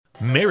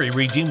Mary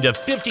redeemed a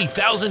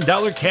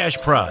 $50,000 cash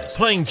prize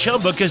playing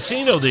Chumba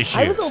Casino this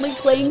year. I was only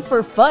playing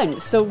for fun,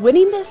 so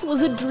winning this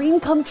was a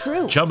dream come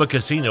true. Chumba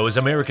Casino is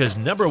America's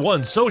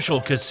 #1 social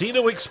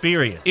casino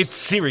experience. It's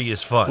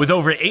serious fun. With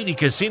over 80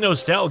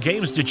 casino-style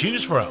games to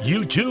choose from,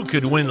 you too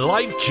could win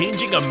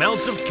life-changing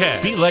amounts of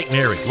cash. Be like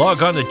Mary.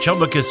 Log on to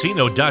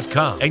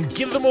ChumbaCasino.com and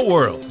give them a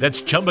whirl.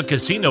 That's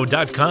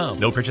ChumbaCasino.com.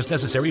 No purchase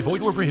necessary.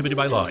 Void where prohibited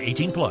by law.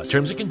 18 plus.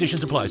 Terms and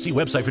conditions apply. See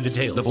website for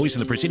details. The voice in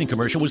the preceding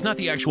commercial was not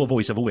the actual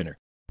voice of a winner.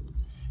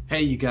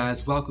 Hey you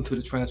guys, welcome to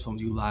the Transform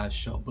You Live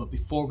show. But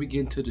before we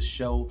get into the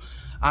show,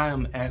 I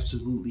am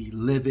absolutely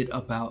livid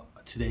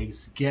about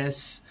today's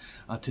guest.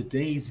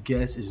 Today's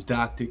guest is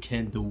Dr.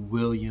 Kendall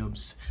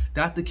Williams.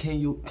 Dr.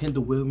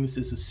 Kendall Williams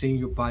is a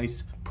Senior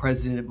Vice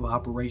President of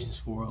Operations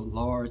for a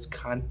large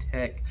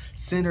contact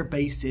center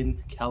based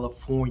in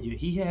California.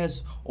 He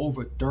has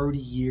over 30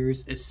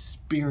 years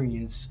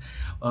experience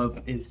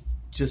of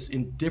just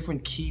in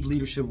different key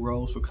leadership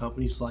roles for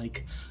companies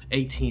like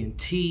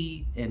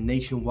AT&T and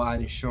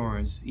Nationwide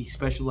Insurance. He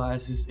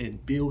specializes in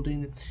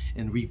building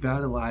and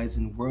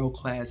revitalizing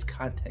world-class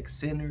contact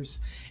centers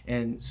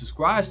and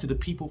subscribes to the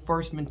people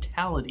first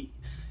mentality,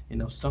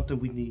 something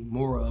we need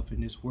more of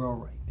in this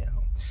world right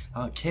now.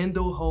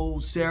 Kendall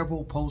holds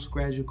several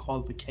postgraduate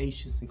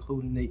qualifications,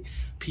 including a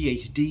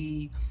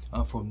PhD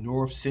from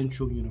North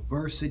Central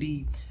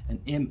University,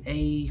 an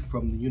MA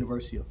from the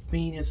University of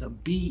Phoenix, a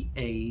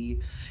BA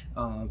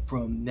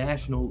from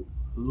National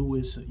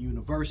Louis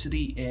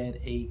University, and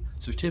a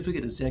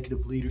certificate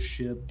executive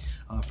leadership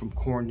from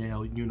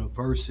Cornell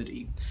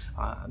University.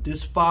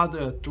 This father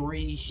of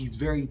three, he's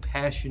very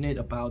passionate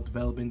about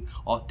developing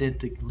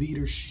authentic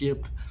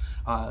leadership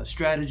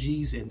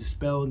strategies and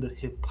dispelling the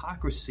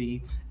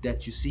hypocrisy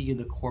that you see in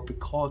the corporate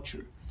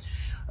culture.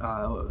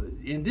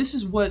 And this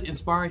is what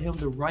inspired him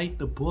to write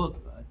the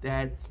book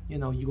that you're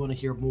going to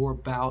hear more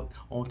about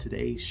on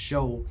today's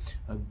show,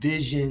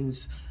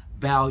 Visions,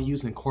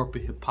 Values, and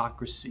Corporate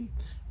Hypocrisy.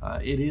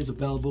 It is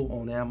available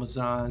on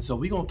Amazon. So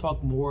we're going to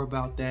talk more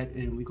about that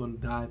and we're going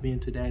to dive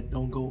into that.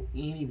 Don't go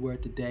anywhere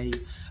today.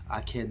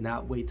 I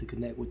cannot wait to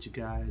connect with you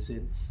guys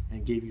and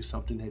give you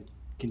something that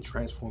can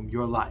transform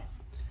your life.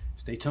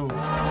 Stay tuned.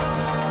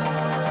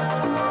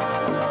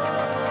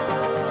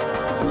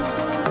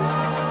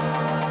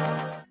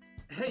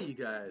 Hey, you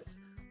guys.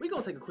 We're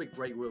going to take a quick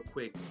break real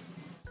quick.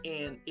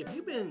 And if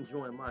you've been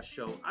enjoying my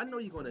show, I know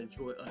you're going to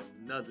enjoy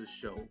another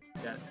show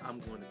that I'm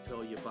going to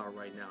tell you about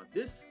right now.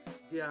 This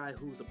guy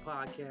who's a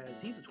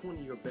podcast, he's a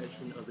 20-year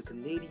veteran of the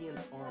Canadian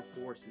Armed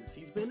Forces.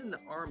 He's been in the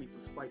Army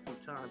for quite some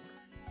time,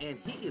 and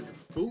he is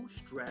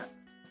bootstrapped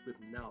with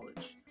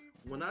knowledge.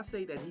 When I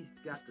say that he's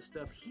got the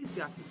stuff, he's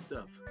got the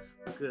stuff.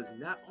 Because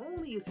not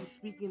only is he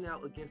speaking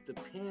out against the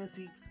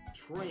pansy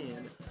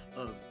trend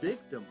of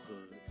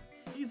victimhood,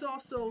 he's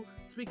also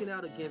speaking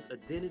out against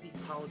identity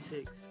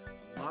politics,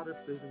 modern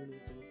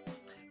feminism.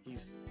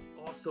 He's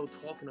also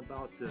talking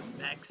about the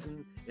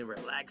maxing and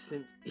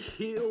relaxing,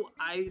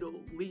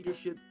 idle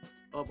leadership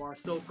of our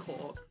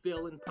so-called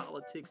failing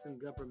politics and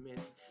government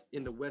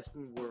in the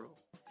Western world.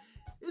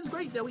 It's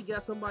great that we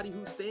got somebody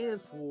who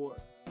stands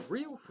for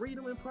real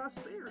freedom and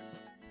prosperity.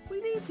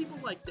 We need people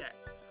like that.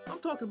 I'm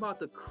talking about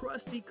the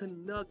Krusty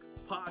Canuck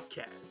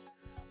podcast.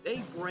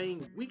 They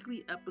bring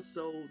weekly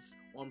episodes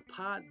on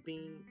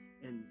Podbean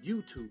and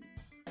YouTube.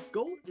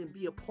 Go and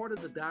be a part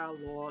of the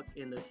dialogue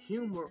and the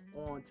humor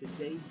on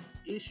today's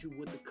issue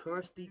with the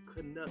Krusty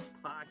Canuck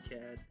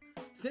podcast.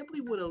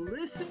 Simply with a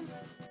listen,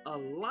 a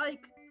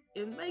like,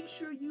 and make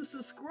sure you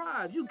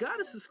subscribe. You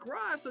gotta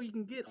subscribe so you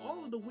can get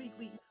all of the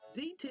weekly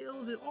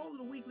details and all of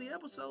the weekly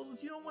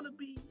episodes. You don't want to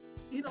be,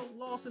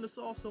 lost in the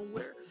sauce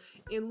somewhere.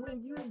 And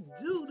when you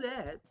do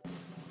that,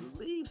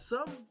 leave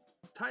some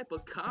type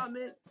of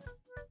comment,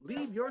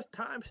 leave your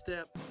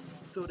timestamp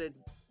so that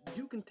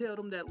you can tell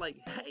them that,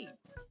 hey,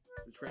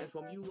 the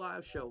Transform You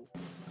Live show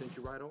sent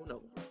you right on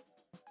over.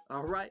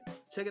 All right,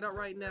 check it out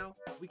right now.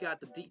 We got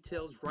the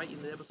details right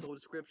in the episode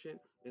description,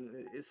 and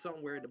it's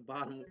somewhere at the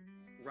bottom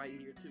right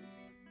here too.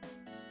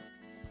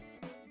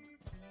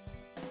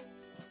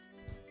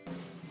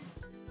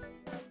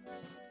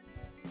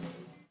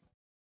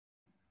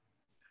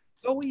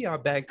 So we are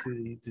back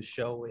to the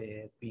show,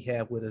 and we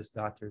have with us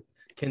Dr.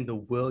 Kendall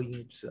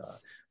Williams,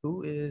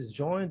 who is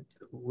joined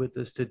with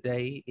us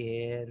today,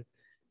 and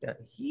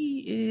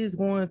he is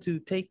going to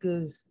take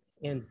us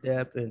in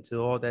depth into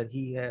all that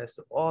he has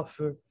to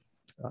offer,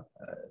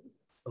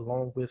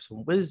 along with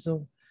some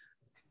wisdom.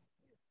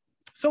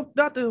 So,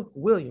 Dr.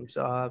 Williams,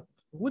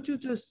 would you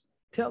just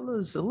tell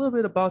us a little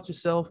bit about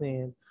yourself,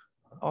 and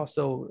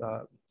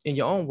also, in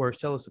your own words,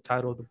 tell us the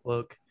title of the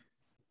book,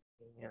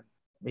 and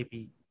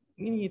maybe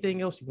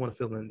anything else you want to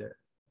fill in there?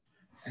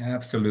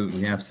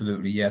 Absolutely.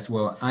 Yes.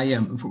 Well,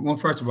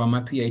 first of all,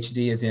 my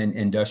PhD is in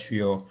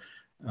industrial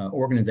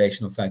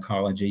organizational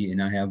psychology,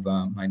 and I have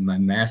my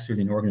master's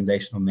in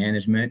organizational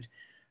management,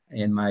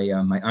 and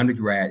my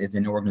undergrad is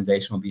in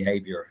organizational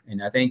behavior.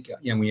 And I think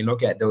when you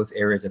look at those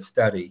areas of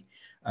study,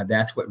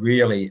 that's what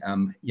really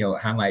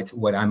highlights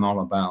what I'm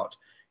all about.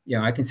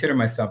 I consider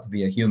myself to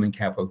be a human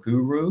capital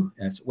guru.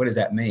 And so what does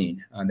that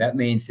mean? That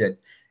means that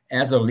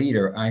as a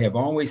leader, I have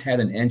always had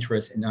an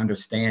interest in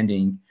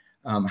understanding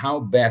how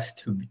best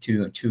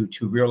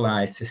to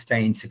realize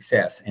sustained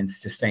success and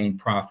sustained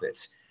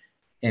profits.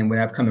 And what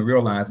I've come to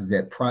realize is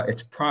that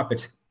it's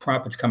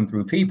profits come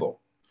through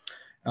people.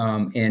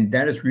 And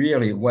that is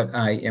really what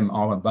I am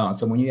all about.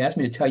 So when you ask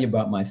me to tell you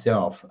about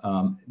myself,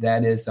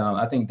 that is,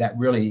 I think that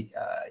really,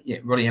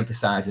 it really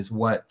emphasizes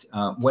what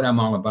I'm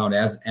all about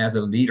as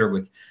a leader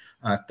with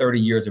 30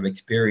 years of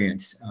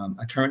experience.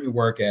 I currently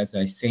work as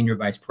a senior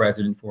vice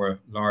president for a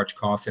large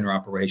call center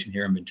operation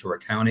here in Ventura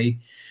County,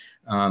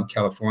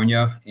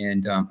 California.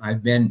 And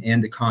I've been in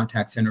the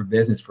contact center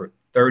business for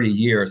 30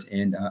 years,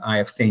 and I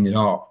have seen it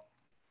all.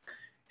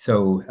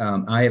 So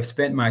I have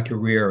spent my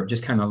career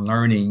just kind of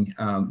learning,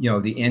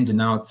 the ins and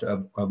outs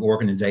of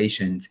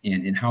organizations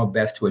and how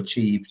best to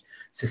achieve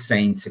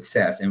sustained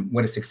success. And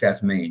what does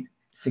success mean?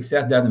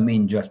 Success doesn't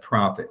mean just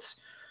profits,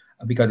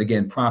 because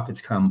again, profits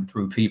come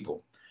through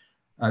people.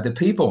 The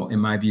people, in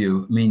my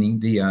view, meaning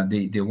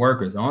the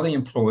workers, all the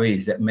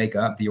employees that make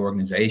up the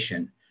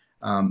organization,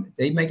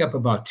 they make up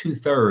about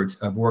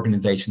 2/3 of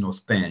organizational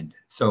spend.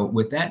 So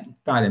with that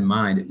thought in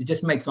mind, it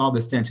just makes all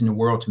the sense in the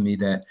world to me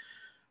that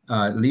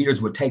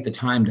leaders would take the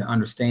time to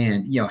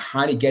understand,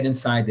 how to get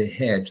inside the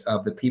heads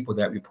of the people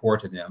that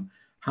report to them,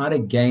 how to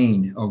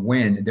gain or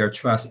win their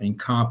trust and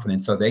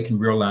confidence so they can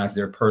realize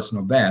their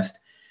personal best.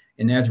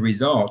 And as a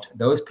result,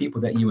 those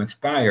people that you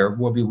inspire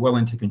will be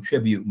willing to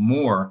contribute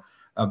more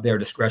of their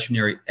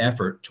discretionary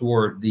effort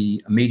toward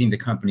meeting the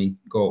company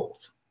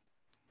goals.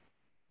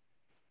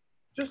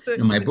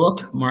 My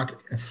book, Mark,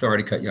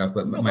 sorry to cut you off,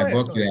 but my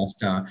book you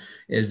asked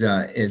is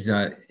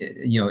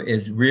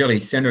really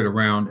centered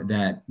around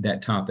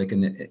that topic,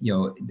 and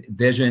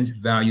visions,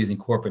 values, and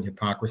corporate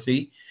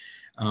hypocrisy,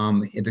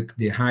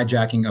 the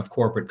hijacking of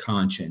corporate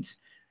conscience.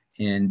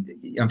 And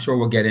I'm sure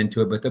we'll get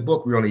into it, but the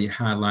book really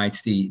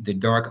highlights the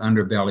dark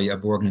underbelly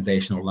of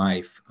organizational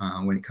life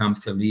when it comes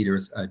to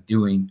leaders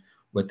doing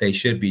what they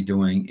should be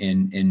doing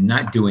and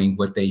not doing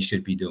what they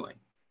should be doing.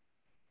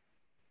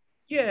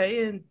 Yeah,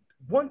 and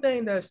one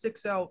thing that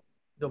sticks out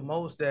the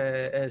most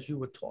as you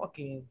were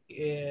talking,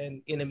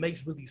 and it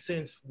makes really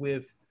sense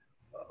with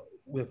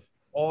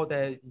all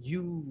that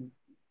you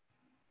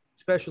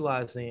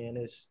specialize in,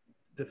 is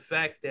the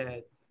fact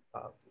that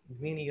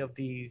many of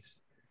these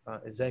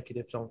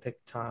executives don't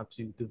take the time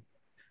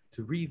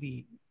to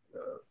really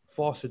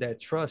foster that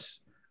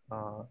trust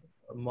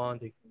among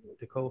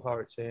the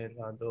cohorts and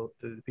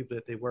the people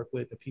that they work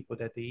with, the people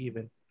that they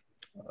even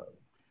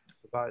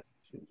provide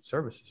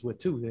services with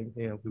too.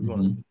 And we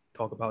want to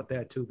talk about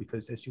that too,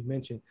 because as you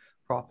mentioned,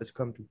 profits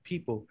come through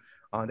people,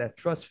 that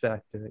trust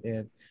factor.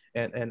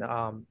 And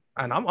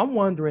I'm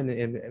wondering,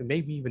 and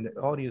maybe even the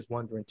audience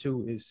wondering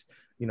too, is,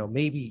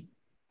 maybe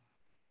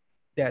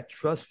that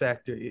trust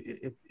factor,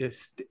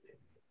 if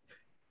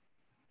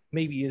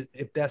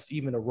that's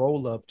even a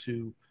roll up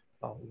to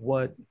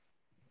what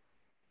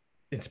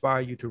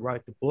inspired you to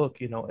write the book,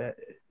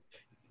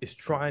 is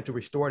trying to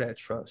restore that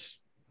trust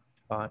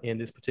in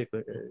this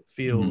particular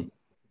field.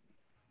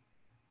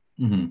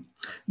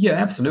 Yeah,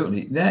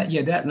 absolutely.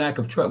 That lack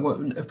of trust.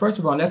 Well, first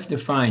of all, let's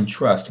define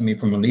trust to me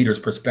from a leader's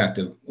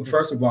perspective.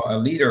 First of all, a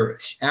leader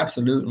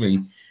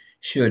absolutely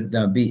should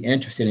be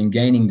interested in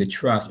gaining the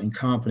trust and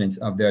confidence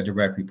of their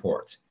direct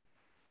reports.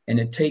 And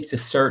it takes a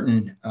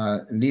certain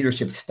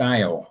leadership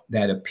style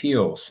that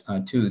appeals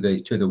to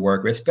the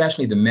worker,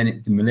 especially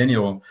the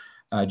millennial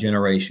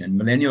generation.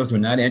 Millennials are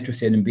not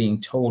interested in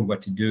being told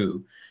what to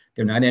do.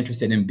 They're not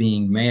interested in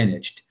being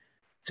managed.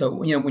 So,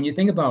 when you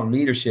think about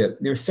leadership,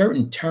 there are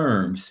certain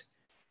terms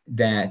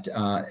that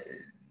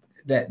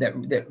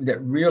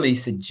really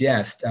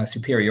suggest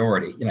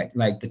superiority,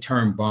 like the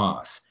term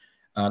boss,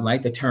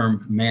 like the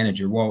term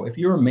manager. Well, if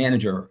you're a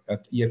manager,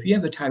 if you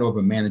have the title of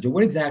a manager,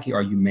 what exactly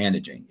are you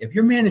managing? If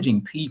you're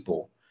managing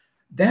people,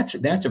 that's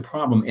a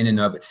problem in and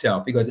of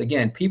itself, because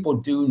again, people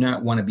do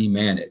not want to be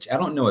managed. I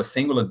don't know a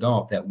single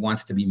adult that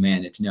wants to be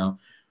managed. Now,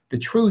 the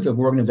truth of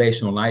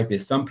organizational life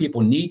is some people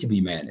need to be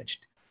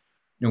managed.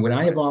 What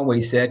I have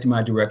always said to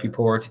my direct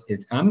reports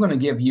is, I'm going to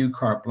give you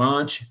carte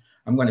blanche.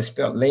 I'm going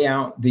to lay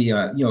out the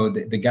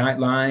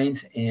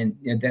guidelines and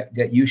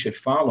that you should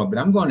follow. But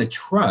I'm going to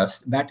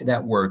trust, back to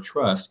that word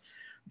trust,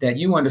 that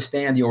you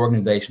understand the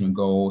organizational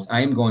goals.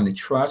 I am going to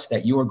trust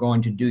that you are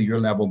going to do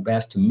your level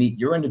best to meet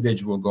your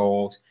individual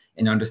goals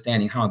and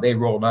understanding how they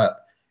roll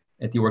up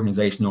at the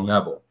organizational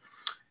level.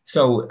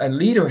 So a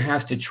leader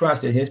has to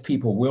trust that his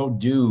people will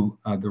do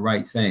the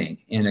right thing.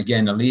 And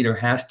again, the leader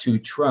has to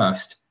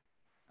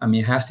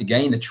has to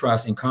gain the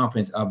trust and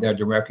confidence of their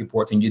direct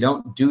reports. And you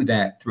don't do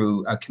that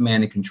through a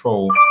command and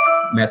control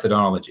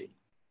methodology.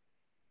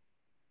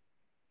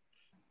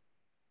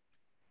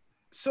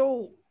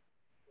 So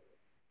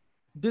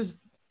this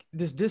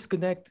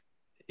disconnect,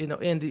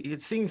 and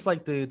it seems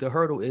like the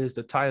hurdle is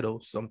the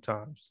titles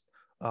sometimes.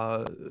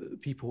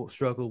 People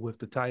struggle with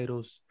the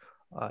titles,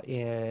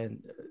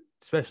 and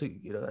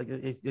especially,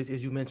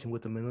 as you mentioned,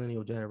 with the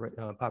millennial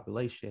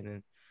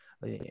population,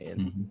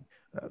 and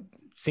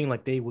seem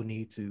like they would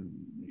need to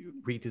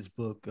read this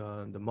book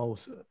the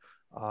most,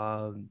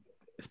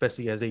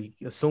 especially as they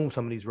assume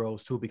some of these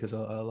roles too, because a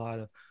lot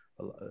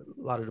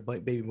of the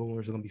baby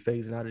boomers are going to be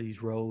phasing out of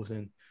these roles,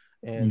 and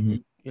Mm-hmm.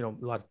 you know,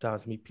 a lot of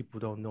times people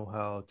don't know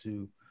how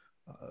to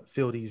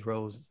fill these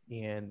roles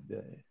and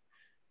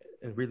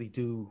really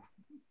do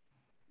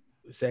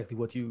exactly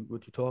what you're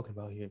talking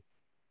about here.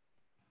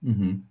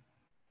 Mm-hmm.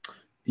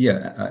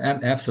 Yeah,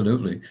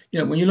 absolutely. You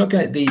know, when you look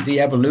at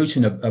the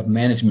evolution of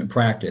management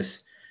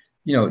practice,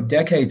 you know,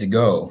 decades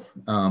ago,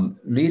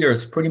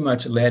 leaders pretty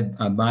much led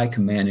by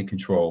command and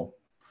control.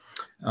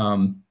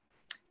 Um,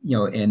 you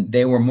know, and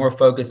they were more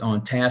focused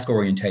on task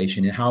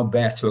orientation and how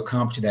best to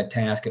accomplish that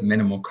task at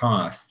minimal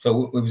cost.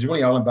 So it was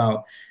really all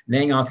about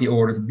laying out the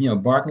orders, you know,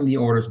 barking the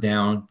orders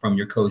down from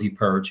your cozy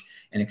perch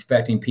and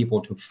expecting people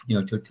to, you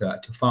know,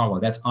 to follow.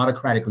 That's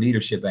autocratic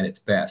leadership at its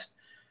best.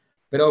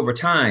 But over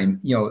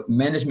time, you know,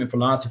 management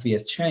philosophy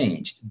has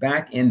changed.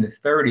 Back in the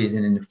 30s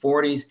and in the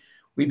 40s,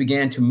 we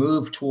began to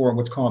move toward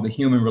what's called the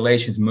human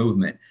relations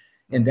movement.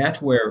 And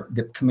that's where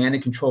the command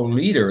and control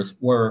leaders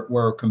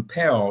were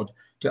compelled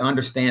to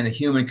understand the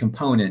human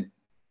component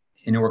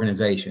in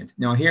organizations.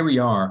 Now, here we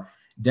are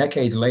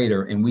decades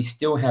later, and we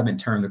still haven't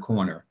turned the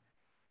corner.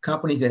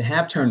 Companies that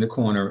have turned the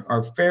corner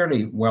are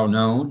fairly well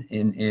known,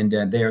 and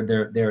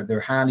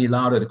they're highly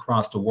lauded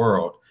across the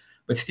world.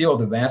 But still,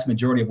 the vast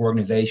majority of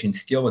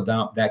organizations still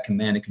adopt that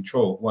command and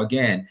control. Well,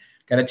 again,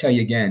 got to tell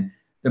you again,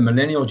 the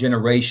millennial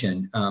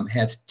generation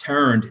has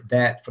turned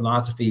that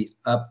philosophy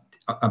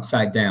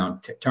upside down,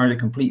 turned it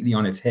completely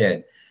on its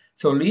head.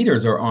 So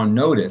leaders are on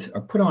notice,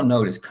 are put on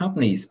notice.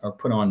 Companies are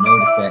put on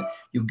notice that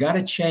you've got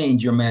to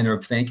change your manner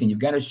of thinking. You've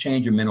got to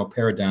change your mental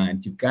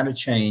paradigms. You've got to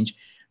change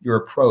your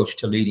approach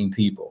to leading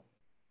people.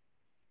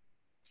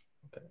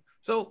 Okay.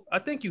 So I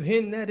think you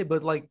hinted at it,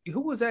 but like,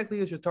 who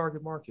exactly is your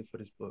target market for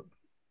this book?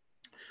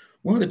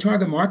 Well, the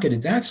target market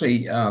is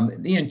actually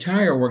the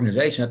entire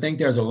organization. I think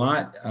there's a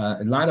lot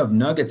of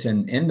nuggets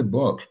in the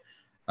book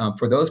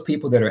for those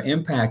people that are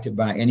impacted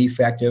by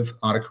ineffective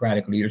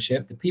autocratic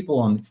leadership, the people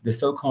on the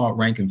so-called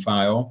rank and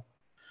file,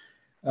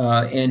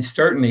 and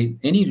certainly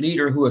any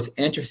leader who is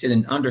interested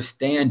in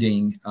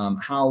understanding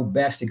how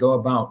best to go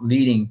about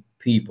leading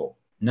people,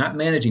 not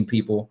managing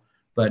people,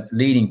 but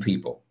leading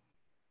people,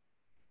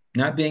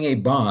 not being a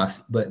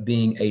boss, but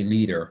being a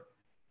leader.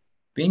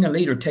 Being a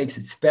leader takes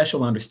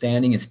special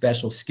understanding and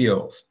special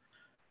skills.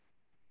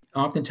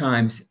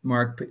 Oftentimes,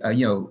 Mark,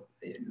 you know,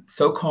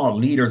 so-called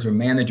leaders or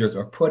managers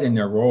are put in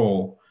their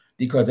role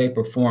because they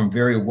perform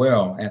very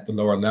well at the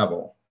lower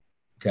level.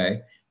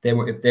 Okay,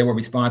 if they were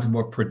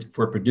responsible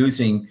for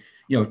producing,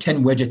 you know,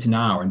 10 widgets an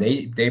hour, and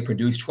they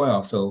produce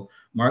 12. So,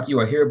 Mark, you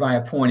are hereby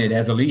appointed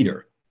as a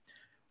leader.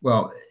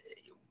 Well,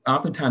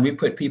 oftentimes we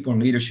put people in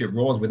leadership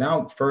roles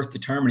without first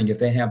determining if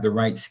they have the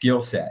right skill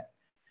set.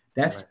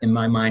 That's, right, in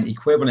my mind,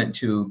 equivalent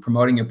to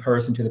promoting a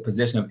person to the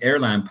position of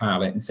airline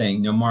pilot and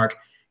saying, no, Mark,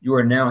 you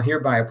are now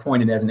hereby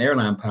appointed as an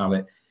airline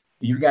pilot.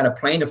 You've got a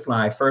plane to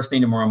fly first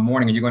thing tomorrow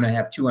morning, and you're going to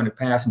have 200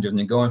 passengers, and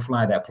then go and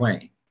fly that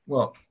plane.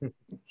 Well,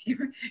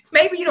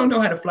 maybe you don't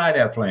know how to fly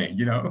that plane,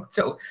 you know?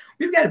 So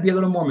we've got to be a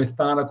little more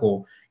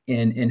methodical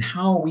in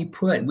how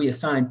we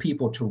assign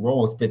people to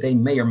roles that they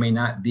may or may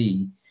not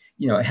be,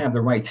 you know, have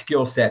the right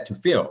skill set to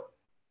fill.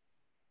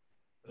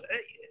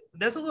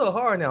 That's a little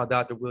hard now,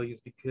 Dr.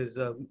 Williams, because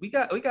we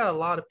got a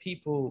lot of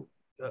people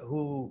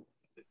who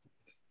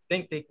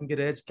think they can get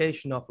an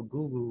education off of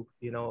Google,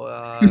 you know,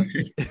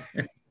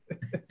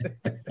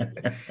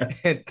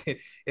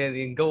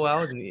 and go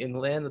out and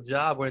land a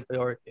job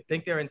or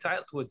think they're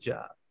entitled to a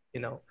job, you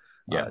know.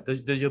 Yeah.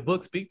 Does your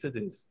book speak to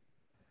this?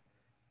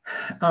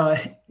 No,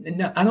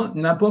 I don't.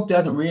 My book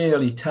doesn't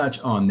really touch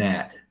on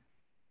that.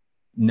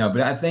 No,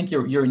 but I think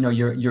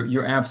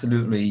you're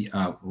absolutely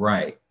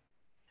right.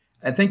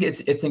 I think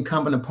it's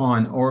incumbent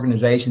upon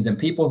organizations and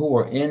people who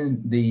are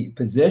in the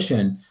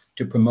position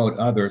to promote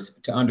others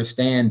to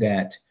understand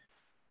that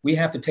we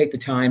have to take the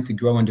time to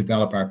grow and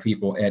develop our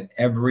people at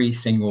every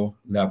single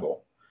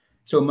level.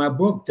 So my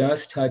book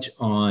does touch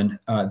on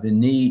the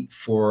need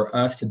for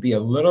us to be a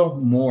little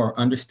more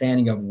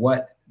understanding of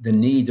what the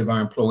needs of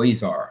our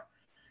employees are.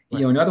 Right.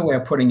 You know, another way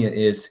of putting it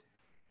is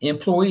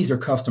employees are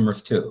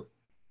customers too.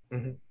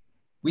 Mm-hmm.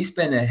 We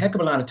spend a heck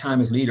of a lot of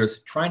time as leaders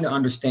trying to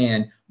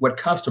understand what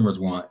customers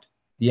want,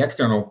 the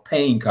external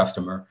paying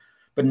customer,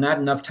 but not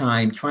enough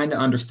time trying to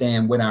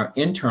understand what our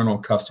internal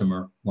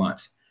customer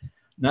wants.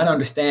 Not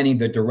understanding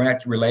the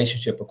direct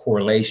relationship or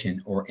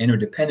correlation or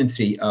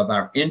interdependency of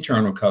our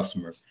internal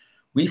customers.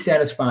 We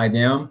satisfy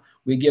them.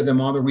 We give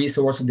them all the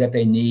resources that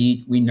they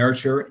need. We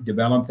nurture,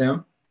 develop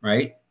them,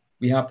 right?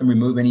 We help them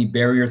remove any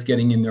barriers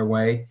getting in their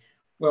way.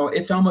 Well,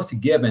 it's almost a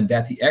given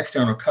that the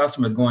external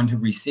customer is going to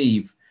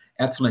receive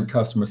excellent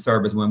customer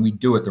service when we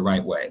do it the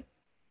right way.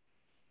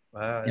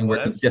 Wow, and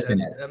we're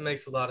consistent at it. That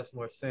makes a lot of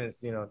more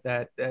sense. You know,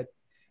 that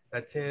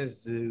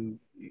tends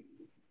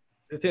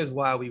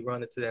why we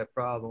run into that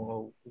problem,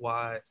 or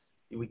why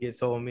we get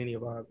so many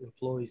of our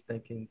employees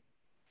thinking,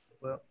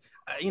 well,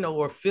 you know,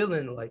 or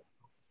feeling like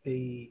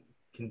they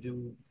can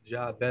do the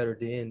job better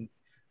than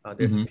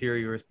their Mhm.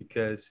 superiors,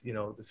 because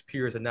the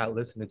superiors are not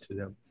listening to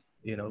them.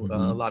 A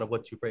Mhm. lot of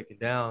what you're breaking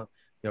down,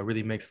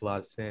 really makes a lot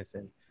of sense.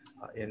 And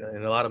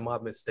a lot of my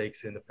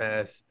mistakes in the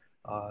past,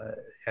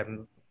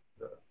 having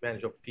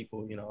managed over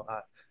people,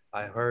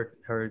 I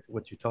heard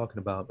what you're talking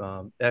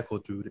about, echo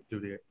through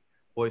their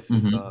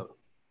voices, Mhm.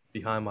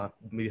 behind my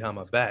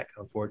back.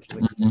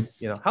 Unfortunately,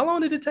 Mhm. how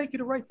long did it take you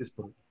to write this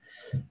book?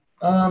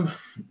 Um,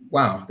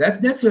 wow,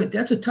 that's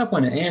a tough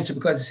one to answer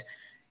because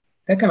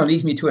that kind of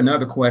leads me to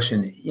another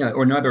question,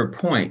 or another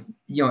point.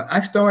 I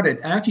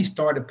actually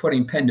started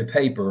putting pen to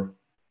paper,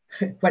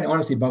 quite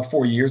honestly, about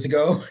 4 years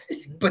ago.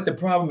 But the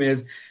problem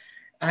is,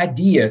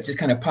 ideas just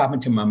kind of pop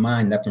into my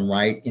mind left and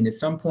right, and at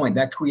some point,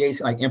 that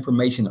creates like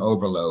information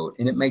overload,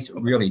 and it makes it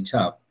Okay. really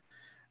tough.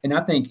 And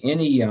I think I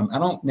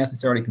don't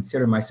necessarily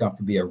consider myself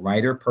to be a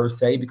writer per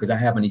se because I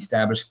haven't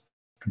established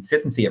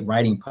consistency at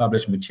writing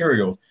published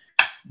materials.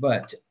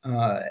 But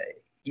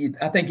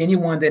I think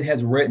anyone that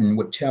has written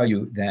would tell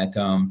you that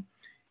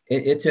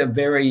it's a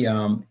very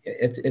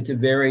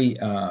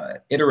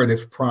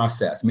iterative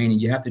process, meaning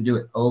you have to do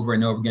it over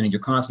and over again, and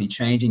you're constantly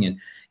changing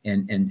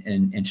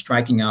and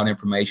striking out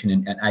information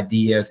and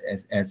ideas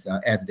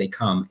as they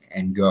come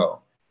and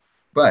go.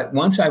 But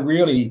once I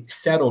really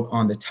settled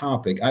on the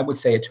topic, I would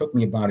say it took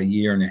me about a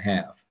year and a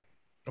half.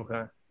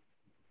 Okay.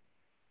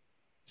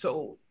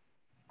 So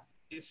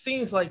it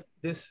seems like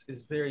this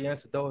is very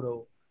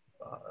anecdotal,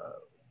 uh,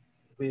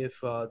 with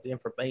the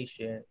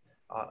information.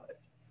 Uh,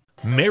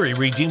 Mary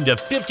redeemed a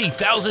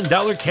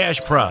 $50,000 cash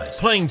prize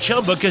playing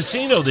Chumba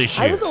Casino this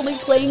I year. was only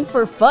playing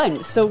for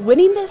fun, so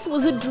winning this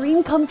was a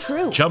dream come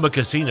true. Chumba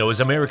Casino is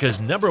America's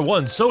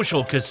 #1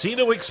 social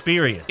casino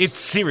experience. It's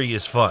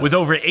serious fun. With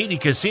over 80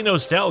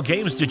 casino-style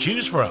games to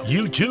choose from,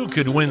 you too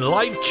could win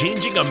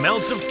life-changing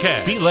amounts of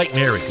cash. Be like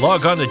Mary.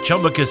 Log on to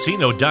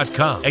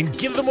ChumbaCasino.com and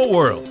give them a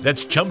whirl.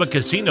 That's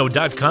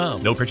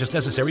ChumbaCasino.com. No purchase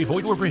necessary.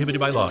 Void or prohibited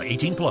by law.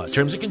 18 plus.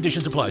 Terms and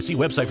conditions apply. See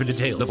website for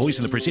details. The voice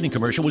in the preceding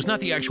commercial was not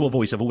the actual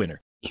voice of a winner.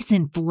 Is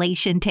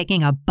inflation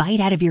taking a bite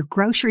out of your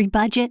grocery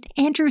budget?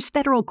 Andrews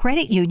Federal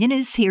Credit Union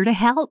is here to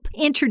help.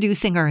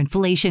 Introducing our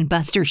Inflation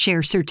Buster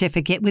Share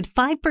Certificate with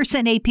 5%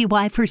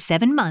 APY for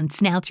 7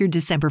 months now through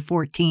December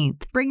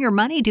 14th. Bring your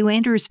money to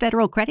Andrews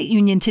Federal Credit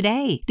Union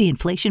today. The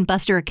Inflation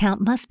Buster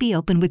account must be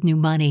open with new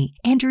money.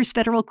 Andrews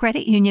Federal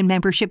Credit Union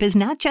membership is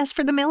not just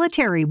for the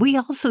military. We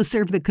also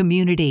serve the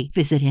community.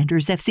 Visit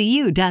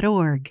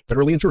andrewsfcu.org.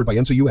 Federally insured by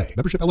NCUA.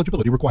 Membership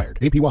eligibility required.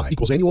 APY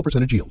equals annual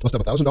percentage yield. Must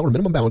have $1,000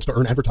 minimum balance to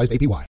earn advertised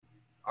APY.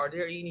 are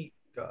there any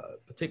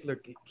particular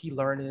key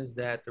learnings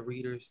that the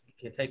readers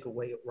can take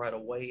away right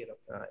away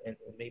and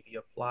maybe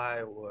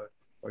apply, or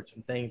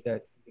some things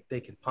that they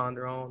can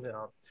ponder on?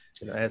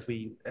 As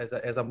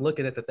I'm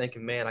looking at the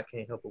thinking man, I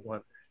can't help but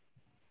wonder.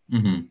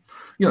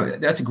 Mm-hmm.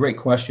 That's a great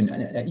question.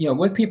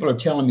 What people are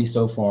telling me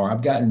so far,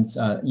 I've gotten,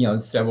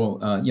 several,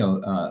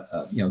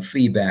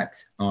 feedbacks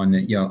on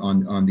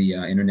the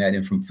internet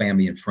and from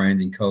family and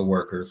friends and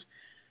coworkers.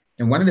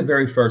 And one of the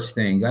very first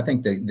things, I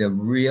think the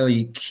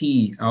really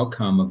key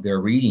outcome of their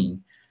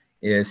reading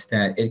is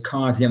that it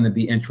caused them to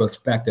be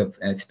introspective,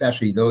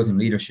 especially those in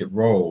leadership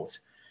roles.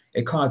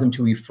 It caused them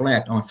to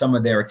reflect on some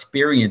of their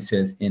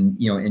experiences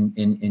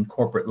in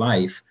corporate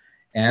life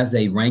as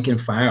a rank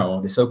and file,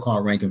 the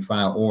so-called rank and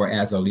file, or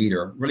as a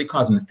leader. Really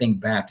caused them to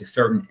think back to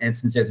certain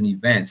instances and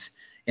events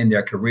in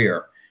their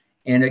career.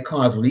 And it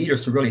caused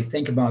leaders to really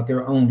think about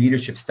their own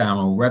leadership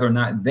style and whether or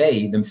not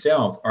they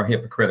themselves are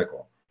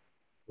hypocritical.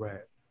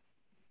 Right.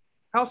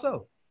 How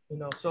so?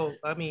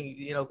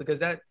 Because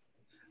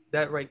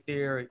that right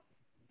there,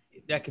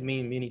 that can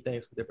mean many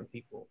things for different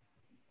people.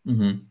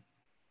 Mm-hmm.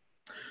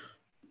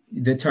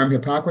 The term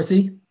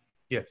hypocrisy?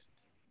 Yes.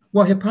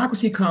 Well,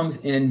 hypocrisy comes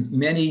in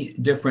many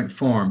different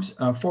forms.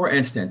 For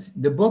instance,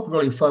 the book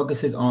really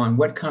focuses on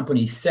what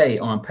companies say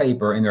on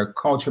paper in their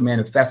culture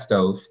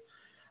manifestos.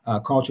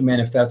 Culture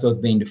manifestos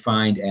being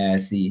defined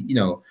as the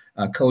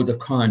codes of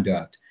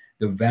conduct,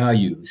 the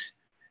values,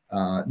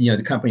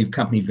 the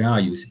company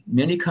values.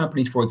 Many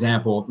companies, for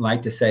example,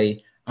 like to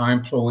say our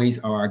employees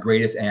are our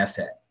greatest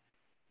asset.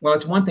 Well,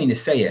 it's one thing to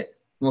say it.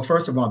 Well,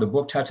 first of all, the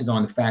book touches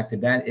on the fact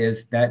that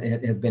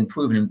has been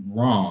proven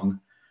wrong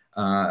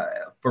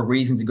for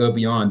reasons to go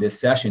beyond this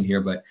session here.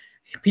 But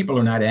people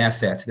are not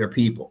assets; they're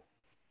people.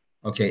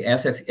 Okay,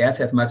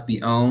 assets must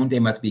be owned. They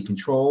must be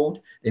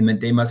controlled.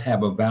 They must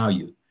have a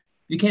value.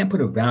 You can't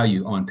put a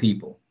value on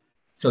people.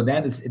 So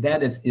that is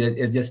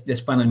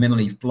just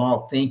fundamentally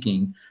flawed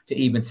thinking to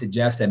even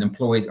suggest that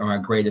employees are our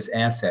greatest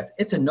assets.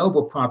 It's a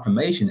noble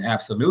proclamation,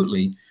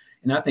 absolutely.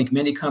 And I think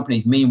many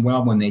companies mean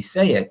well when they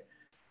say it,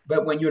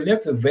 but when you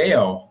lift the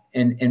veil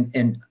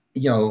and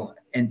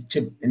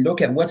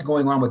look at what's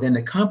going on within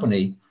the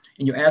company,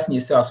 and you're asking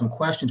yourself some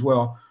questions,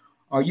 well,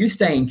 are you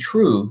staying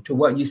true to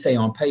what you say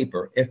on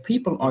paper? If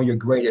people are your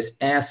greatest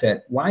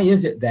asset, why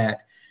is it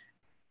that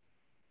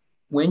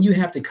when you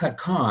have to cut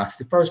costs,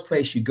 the first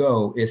place you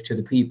go is to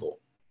the people?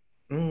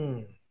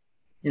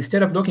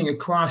 Instead of looking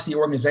across the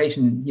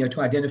organization,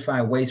 to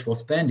identify wasteful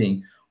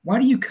spending, why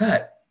do you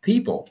cut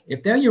people?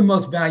 If they're your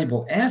most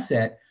valuable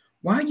asset,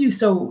 why are you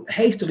so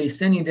hastily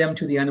sending them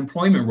to the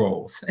unemployment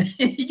rolls?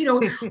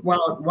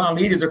 While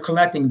leaders are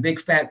collecting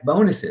big fat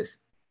bonuses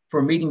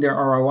for meeting their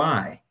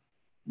ROI,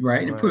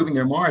 right? Improving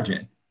their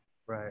margin.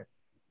 Right.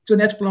 So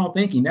that's flawed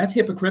thinking. That's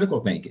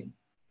hypocritical thinking.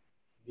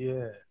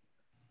 Yeah.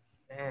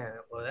 Man,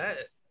 well,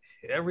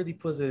 that really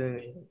puts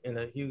it in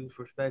a huge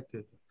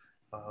perspective.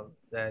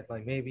 That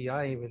like maybe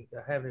I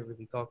haven't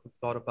really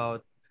thought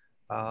about,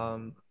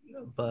 um,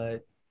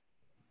 but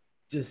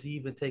just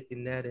even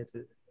taking that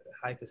into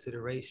high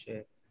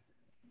consideration,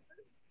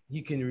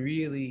 you can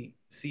really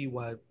see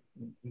why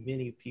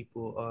many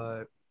people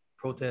are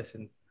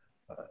protesting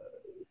uh,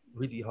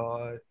 really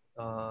hard,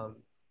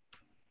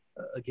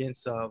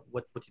 against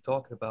what you're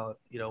talking about.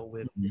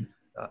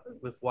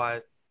 With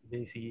why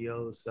many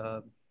CEOs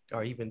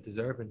are even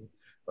deserving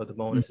of the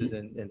bonuses,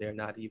 and they're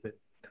not even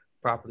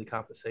properly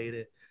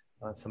compensated.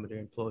 Some of their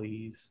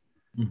employees,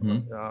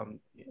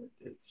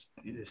 it's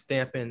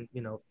stamping,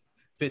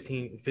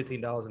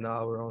 $15 an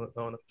hour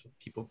on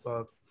people's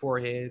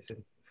foreheads,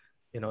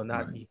 and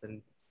not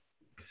even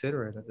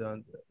considering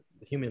the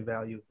human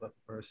value of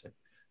a person.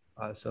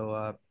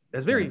 So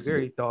that's very,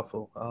 very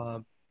thoughtful.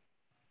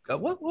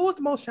 What was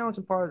the most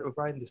challenging part of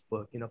writing this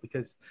book?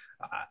 Because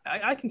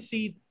I can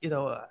see,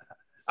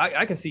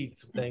 I can see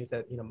some things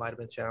that might have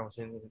been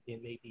challenging,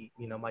 and maybe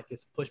might get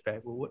some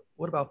pushback. But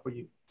what about for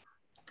you?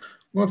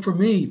 Well, for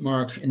me,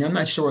 Mark, and I'm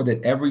not sure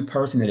that every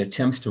person that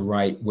attempts to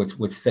write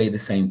would say the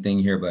same thing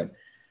here, but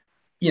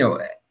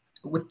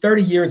with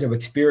 30 years of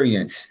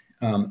experience,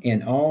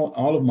 and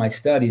all of my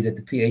studies at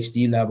the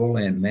PhD level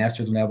and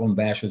master's level and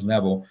bachelor's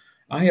level,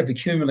 I have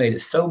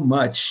accumulated so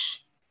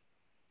much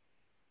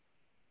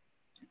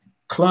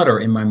clutter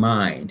in my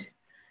mind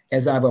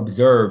as I've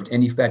observed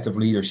ineffective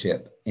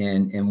leadership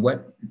and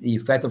what the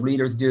effective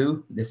leaders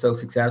do that's so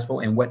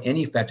successful, and what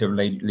ineffective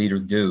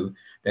leaders do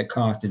that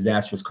cause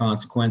disastrous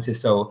consequences.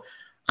 So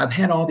I've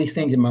had all these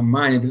things in my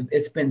mind, and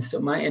it's been so,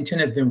 my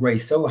antenna has been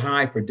raised so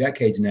high for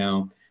decades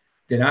now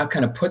that I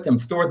kind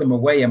of stored them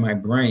away in my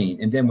brain.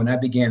 And then when I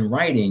began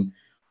writing,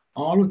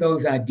 all of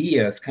those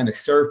ideas kind of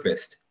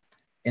surfaced.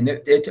 And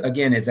it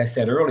again, as I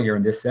said earlier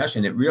in this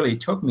session, it really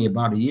took me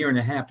about 1.5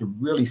 years to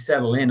really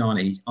settle in on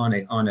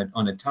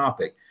a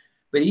topic.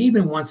 But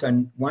even once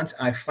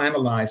I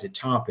finalized a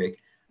topic,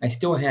 I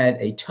still had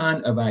a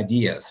ton of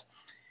ideas.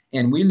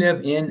 And we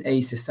live in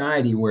a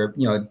society where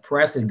the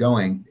press is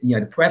going,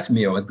 the press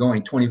mill is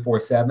going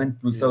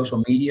 24/7 through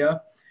social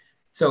media.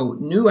 So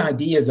new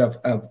ideas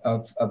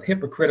of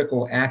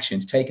hypocritical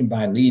actions taken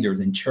by leaders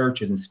in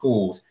churches and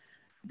schools,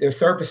 they're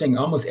surfacing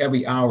almost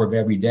every hour of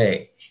every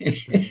day.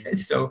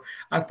 So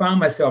I found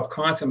myself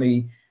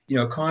constantly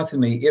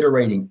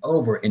iterating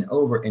over and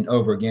over and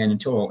over again,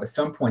 until at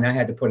some point I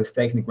had to put a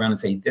stake in the ground and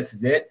say, this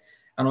is it.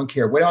 I don't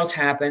care what else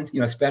happens,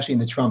 especially in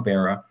the Trump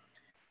era,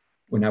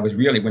 when I was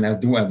doing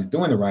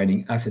the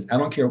writing. I said, I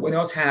don't care what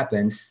else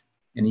happens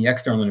in the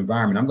external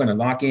environment. I'm going to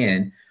lock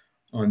in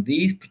on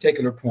these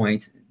particular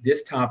points,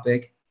 this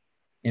topic,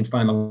 and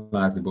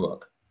finalize the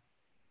book.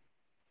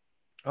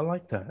 I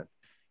like that.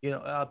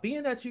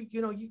 Being that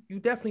you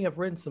definitely have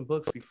written some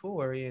books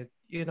before, and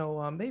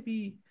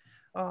maybe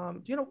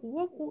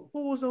what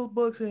was those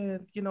books,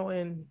 and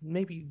and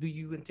maybe do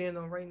you intend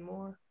on writing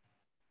more?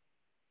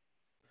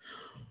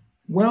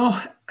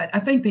 Well, I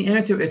think the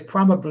answer is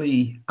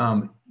probably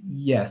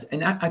yes.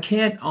 And I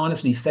can't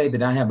honestly say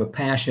that I have a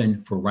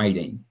passion for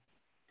writing,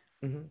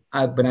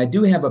 but I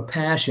do have a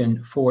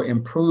passion for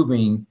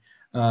improving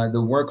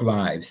the work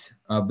lives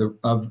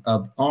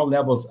of all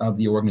levels of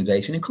the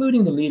organization,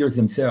 including the leaders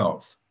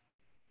themselves.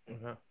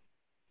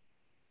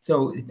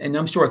 So, and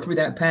I'm sure through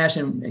that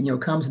passion,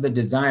 comes the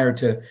desire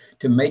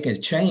to make a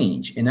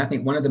change. And I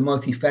think one of the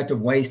most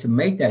effective ways to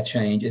make that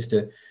change is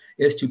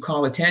to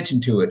call attention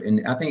to it.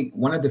 And I think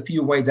one of the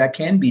few ways that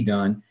can be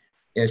done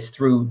is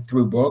through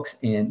books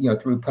and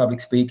through public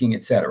speaking,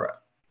 etc.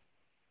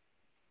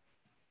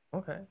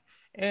 Okay.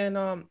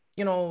 And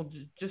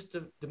just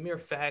the mere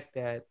fact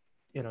that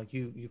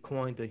you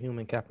coined the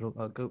human capital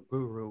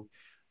guru,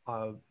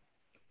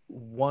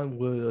 one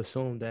would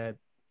assume that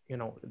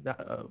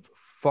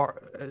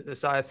far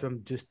aside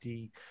from just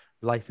the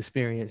life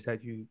experience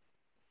that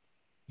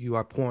you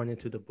are pouring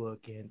into the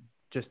book, and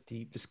just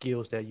the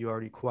skills that you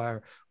already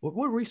acquire,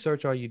 what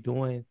research are you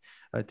doing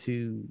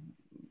to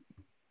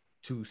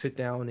sit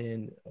down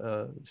and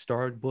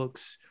start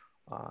books,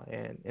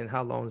 and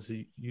how long does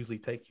it usually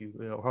take you?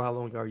 How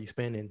long are you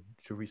spending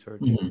to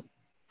research?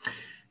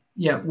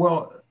 Yeah,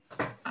 well,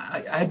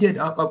 I did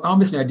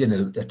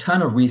a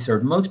ton of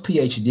research. Most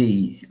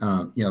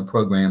PhD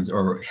programs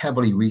are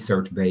heavily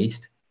research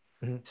based.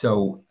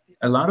 So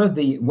a lot of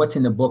what's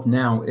in the book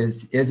now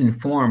is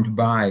informed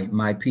by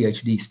my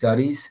PhD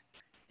studies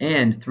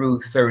and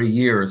through 30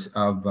 years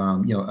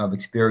of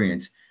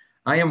experience.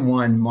 I am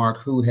one,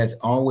 Mark, who has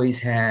always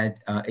had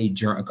a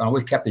journal,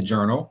 always kept a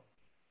journal.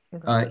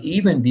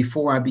 Even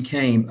before I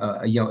became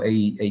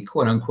a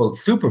quote unquote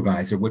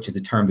supervisor, which is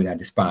a term that I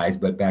despise,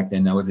 but back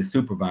then I was a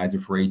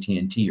supervisor for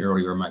AT&T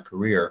earlier in my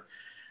career.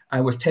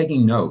 I was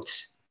taking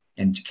notes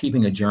and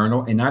keeping a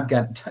journal. And I've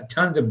got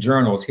tons of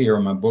journals here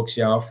on my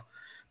bookshelf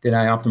that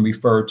I often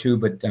refer to,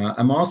 but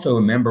I'm also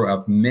a member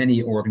of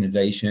many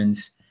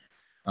organizations,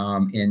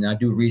 and I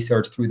do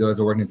research through those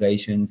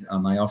organizations.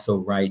 I also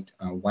write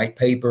white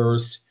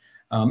papers,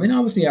 and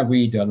obviously I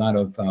read a lot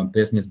of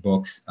business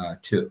books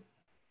too.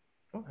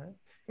 Okay.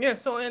 Yeah.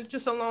 So, and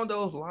just along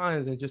those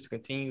lines, and just to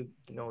continue,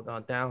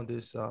 down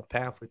this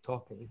path we're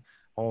talking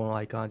on,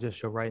 like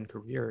just your writing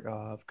career,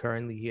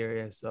 currently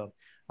here as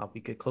we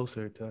get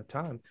closer to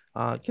time.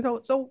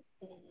 So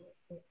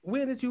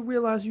when did you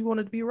realize you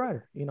wanted to be a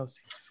writer?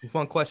 Some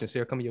fun questions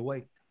here coming your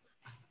way.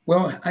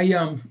 Well, I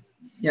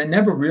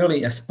never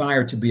really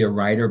aspired to be a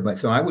writer, but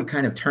so I would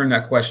kind of turn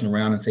that question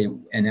around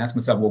and ask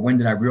myself, well, when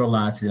did I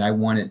realize that I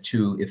wanted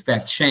to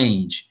effect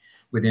change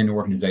within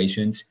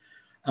organizations?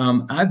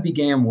 I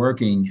began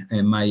working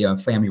in my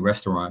family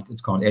restaurant.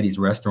 It's called Eddie's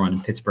Restaurant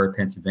in Pittsburgh,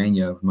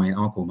 Pennsylvania. My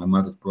uncle, my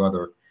mother's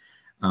brother.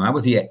 I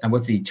was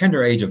the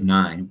tender age of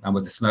 9. I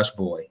was a slush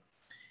boy,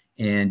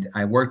 and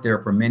I worked there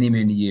for many,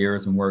 many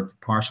years and worked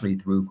partially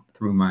through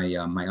my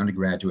my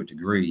undergraduate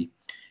degree.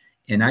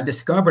 And I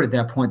discovered at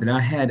that point that I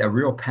had a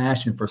real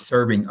passion for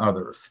serving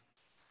others.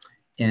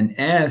 And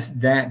as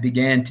that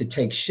began to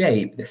take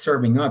shape, that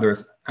serving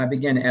others, I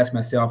began to ask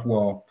myself,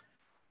 well,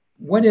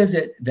 what is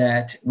it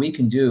that we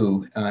can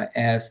do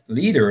as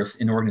leaders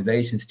in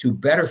organizations to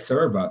better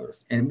serve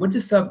others? And what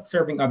does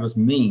serving others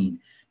mean?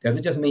 Does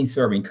it just mean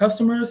serving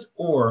customers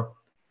or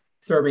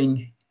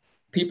serving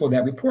people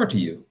that report to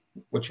you,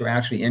 which are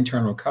actually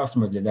internal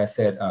customers, as I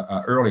said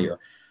earlier?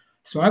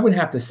 So I would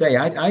have to say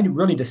I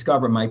really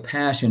discovered my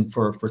passion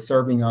for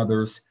serving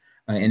others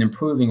and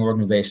improving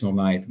organizational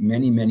life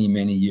many, many,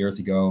 many years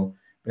ago.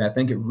 But I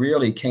think it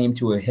really came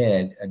to a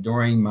head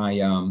during my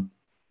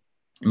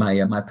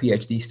my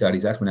PhD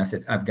studies. That's when I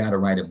said, I've got to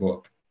write a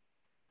book,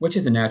 which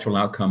is a natural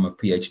outcome of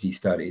PhD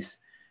studies.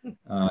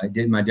 I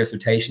did my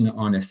dissertation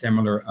on a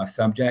similar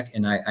subject,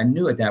 and I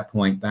knew at that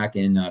point back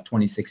in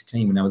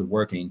 2016 when I was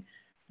working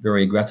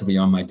very aggressively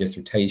on my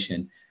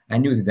dissertation, I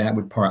knew that I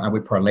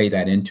would parlay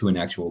that into an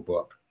actual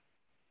book.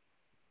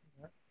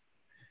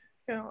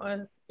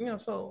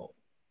 So,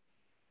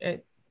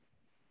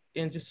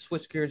 and just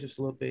switch gears just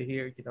a little bit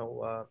here.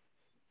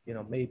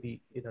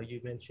 Maybe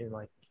you mentioned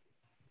like,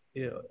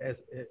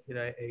 as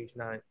at age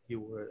 9, you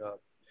were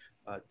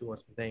doing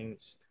some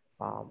things.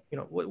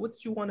 What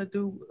did you want to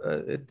do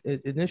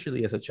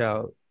initially as a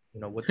child?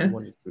 What did you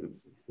want to do?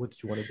 What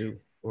did you want to do?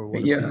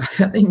 Yeah,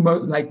 I think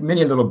like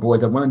many little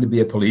boys, I wanted to be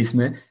a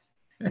policeman.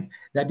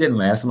 That didn't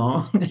last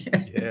long.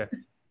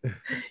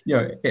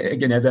 Yeah.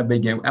 Again, as I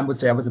began, I would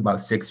say I was about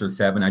 6 or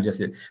 7. I just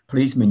said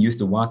policemen used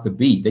to walk the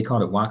beat. They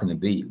called it walking the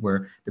beat,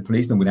 where the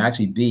policemen would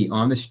actually be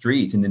on the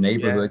streets in the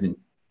neighborhoods and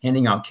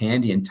handing out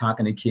candy and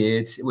talking to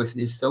kids.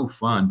 It's so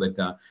fun, but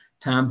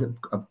times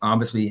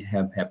obviously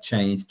have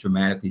changed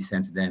dramatically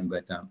since then.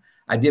 But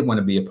I did want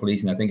to be a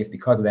policeman. I think it's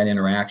because of that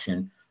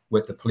interaction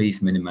with the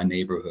policemen in my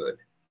neighborhood.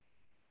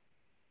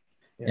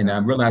 Yeah, and I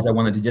realized I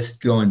wanted to just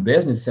go in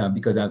business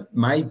because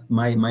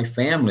my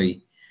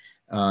family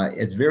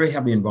is very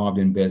heavily involved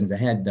in business. I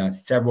had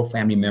several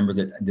family members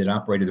that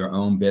operated their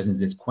own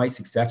businesses quite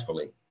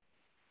successfully.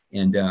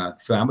 And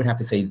so I would have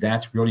to say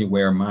that's really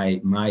where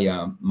my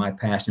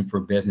passion for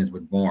business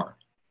was born.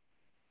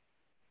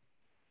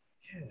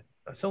 Yeah.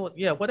 So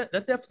yeah, well that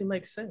definitely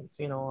makes sense.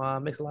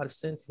 Makes a lot of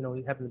sense.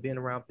 You having been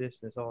around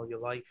business all your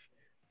life.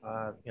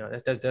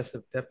 That's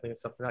definitely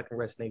something I can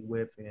resonate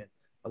with, and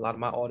a lot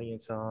of my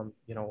audience,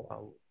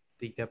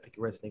 they definitely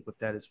can resonate with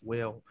that as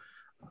well.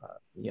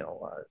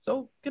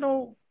 So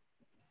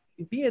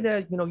being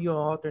that you're an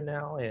author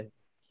now, and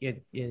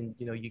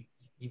you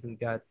even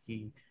got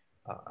the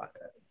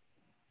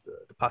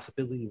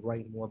possibility of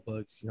writing more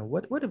books.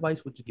 What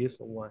advice would you give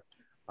someone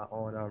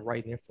on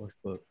writing their first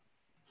book?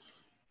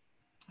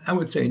 I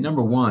would say,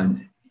 number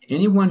one,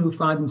 anyone who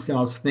finds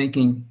themselves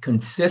thinking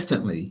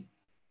consistently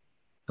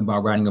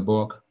about writing a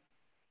book,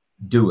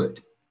 do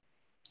it.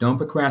 Don't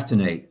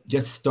procrastinate.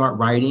 Just start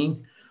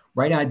writing.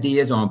 Write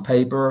ideas on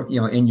paper,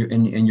 in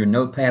your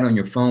notepad, on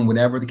your phone,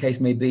 whatever the case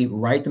may be.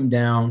 Write them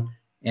down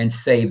and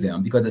save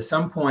them, because at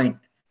some point,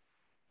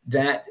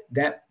 that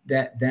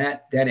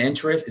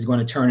interest is going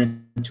to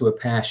turn into a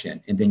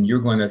passion, and then you're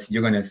going to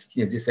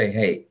just say,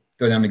 hey,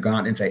 throw down the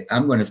gauntlet and say,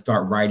 I'm going to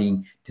start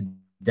writing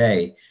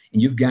today.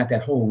 And you've got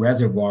that whole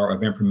reservoir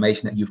of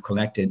information that you've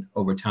collected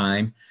over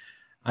time.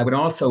 I would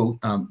also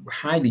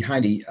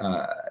highly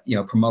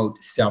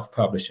promote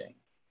self-publishing.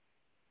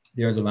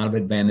 There's a lot of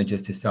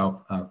advantages to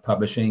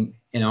self-publishing,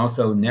 and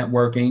also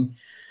networking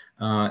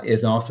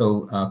is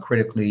also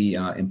critically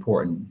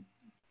important.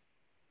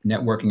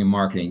 Networking and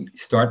marketing,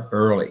 start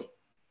early.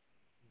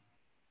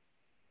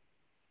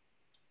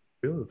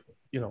 Beautiful.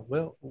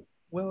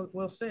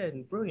 Well said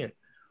and brilliant.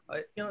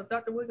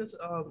 Dr. Williams,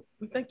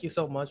 we thank you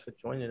so much for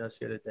joining us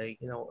here today.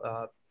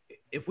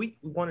 If we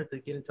wanted to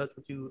get in touch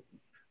with you,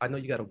 I know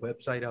you got a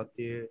website out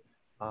there.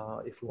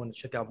 If we want to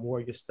check out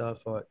more of your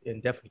stuff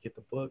and definitely get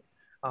the book,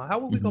 how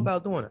would we go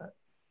about doing that?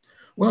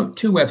 Well,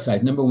 two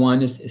websites. Number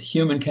one is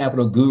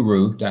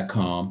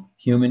humancapitalguru.com,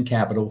 human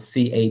capital,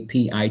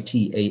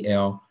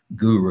 CAPITAL,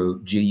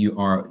 guru,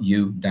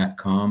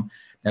 GURU.com.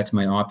 That's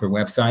my author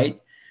website.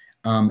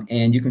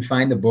 And you can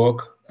find the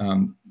book,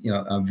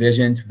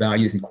 Visions,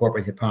 Values, and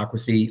Corporate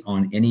Hypocrisy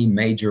on any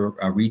major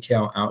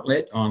retail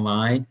outlet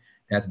online.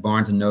 That's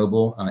Barnes &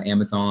 Noble,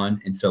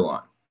 Amazon, and so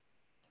on.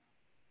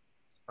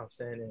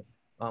 Outstanding.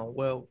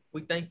 Well,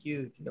 we thank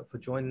you, for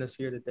joining us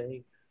here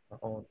today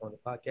on the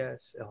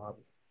podcast.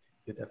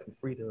 You're definitely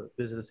free to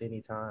visit us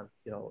anytime.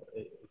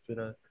 It's been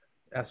a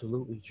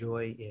absolutely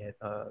joy and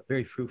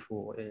very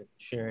fruitful in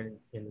sharing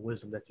in the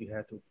wisdom that you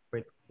had to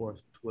bring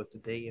forth to us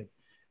today,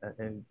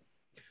 and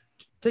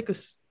take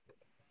us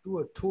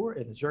through a tour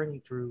and a journey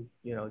through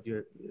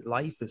your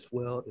life as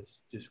well. It's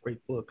just a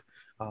great book.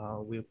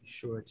 We'll be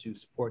sure to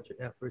support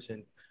your efforts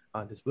and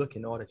this book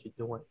and all that you're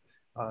doing.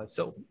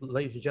 So,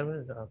 ladies and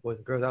gentlemen, boys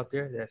and girls out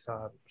there that's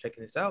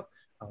checking this out,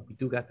 we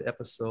do got the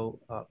episode,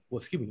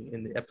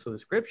 in the episode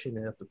description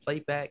and of the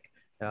playback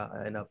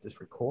and of this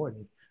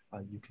recording,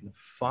 you can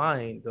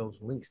find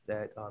those links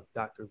that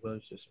Dr.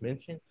 Williams just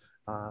mentioned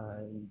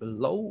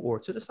below or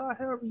to the side,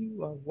 however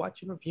you are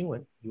watching or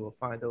viewing. You will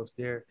find those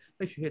there.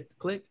 Make sure you hit the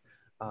click.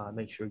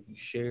 Make sure you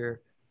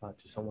share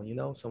to someone you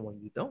know, someone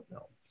you don't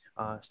know.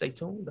 Stay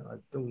tuned.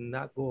 Do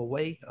not go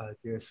away.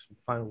 There's some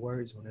final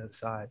words on the other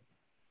side.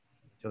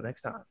 Until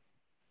next time.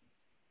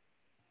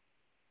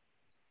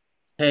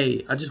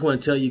 Hey, I just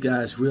want to tell you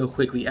guys real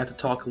quickly, after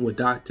talking with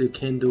Dr.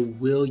 Kendall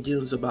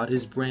Williams about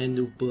his brand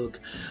new book,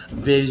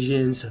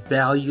 Visions,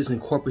 Values, and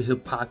Corporate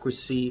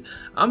Hypocrisy,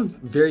 I'm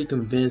very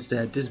convinced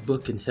that this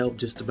book can help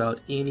just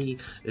about any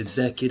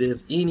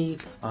executive, any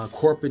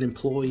corporate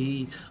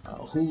employee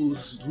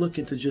who's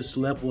looking to just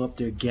level up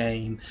their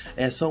game.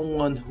 As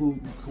someone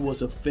who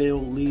was a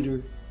failed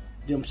leader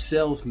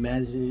themselves,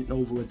 managing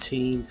over a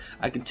team,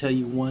 I can tell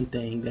you one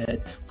thing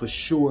that for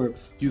sure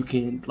you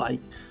can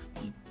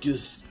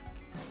just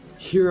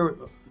hear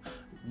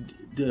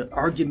the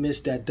arguments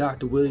that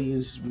Dr.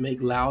 Williams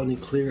make loud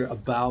and clear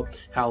about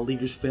how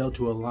leaders fail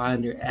to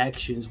align their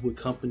actions with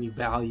company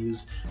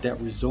values that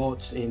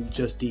results in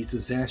just these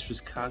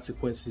disastrous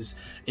consequences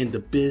in the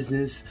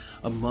business,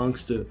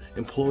 amongst the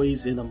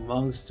employees, and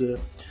amongst the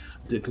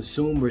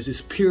consumers.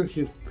 It's pure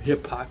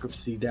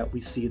hypocrisy that we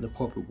see in the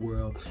corporate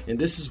world, and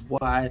this is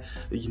why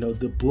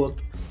the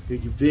book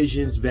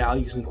Visions,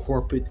 Values, and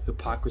Corporate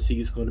Hypocrisy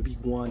is going to be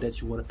one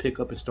that you want to pick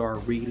up and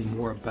start reading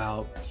more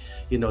about.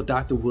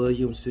 Dr.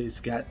 Williams has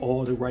got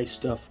all the right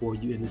stuff for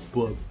you in this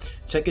book.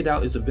 Check it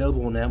out. It's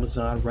available on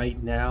Amazon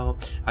right now.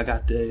 I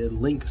got the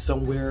link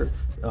somewhere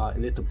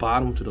and at the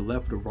bottom to the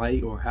left or the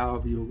right, or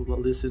however you're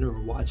listening or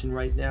watching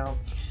right now.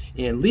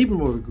 And leave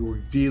them a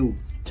review.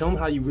 Tell them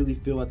how you really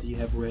feel after you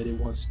have read it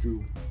once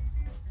through.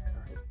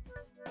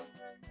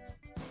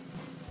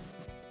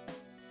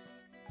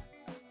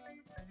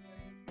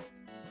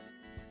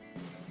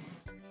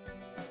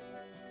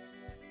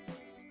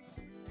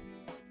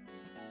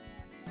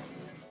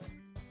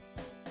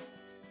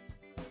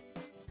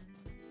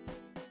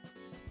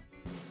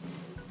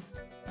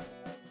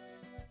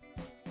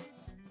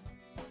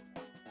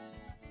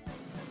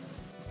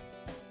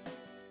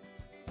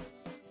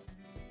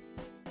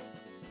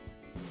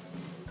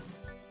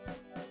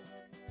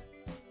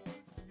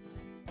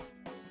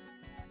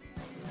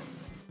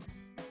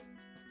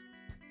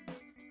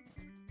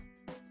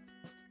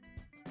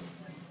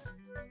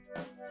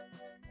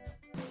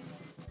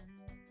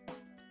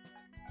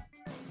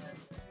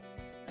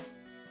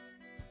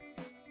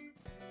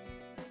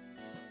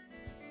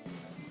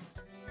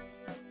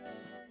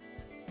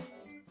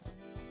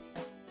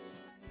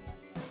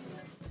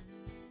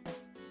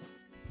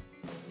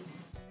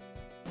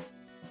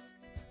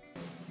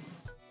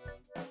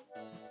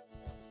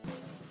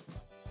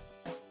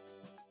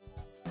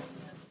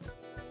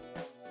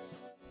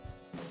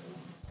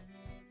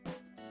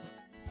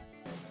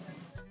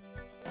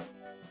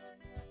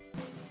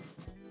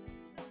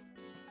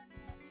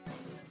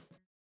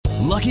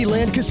 Lucky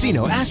Land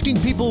Casino, asking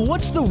people,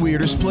 what's the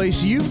weirdest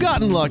place you've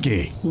gotten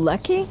lucky?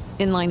 Lucky?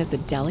 In line at the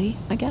deli,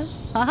 I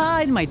guess?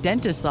 Aha, in my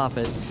dentist's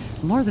office.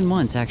 More than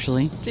once,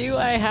 actually. Do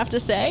I have to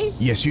say?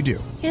 Yes, you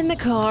do. In the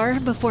car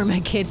before my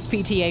kids'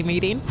 PTA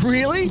meeting.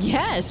 Really?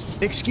 Yes.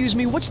 Excuse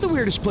me, what's the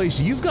weirdest place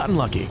you've gotten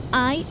lucky?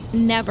 I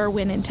never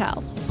win and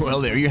tell.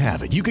 Well, there you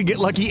have it. You can get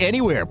lucky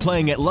anywhere,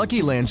 playing at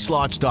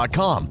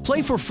LuckyLandSlots.com.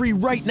 Play for free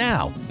right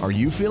now. Are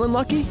you feeling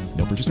lucky?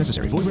 No purchase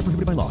necessary. Void where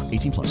prohibited by law.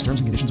 18+.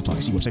 Terms and conditions apply.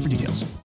 See website for details.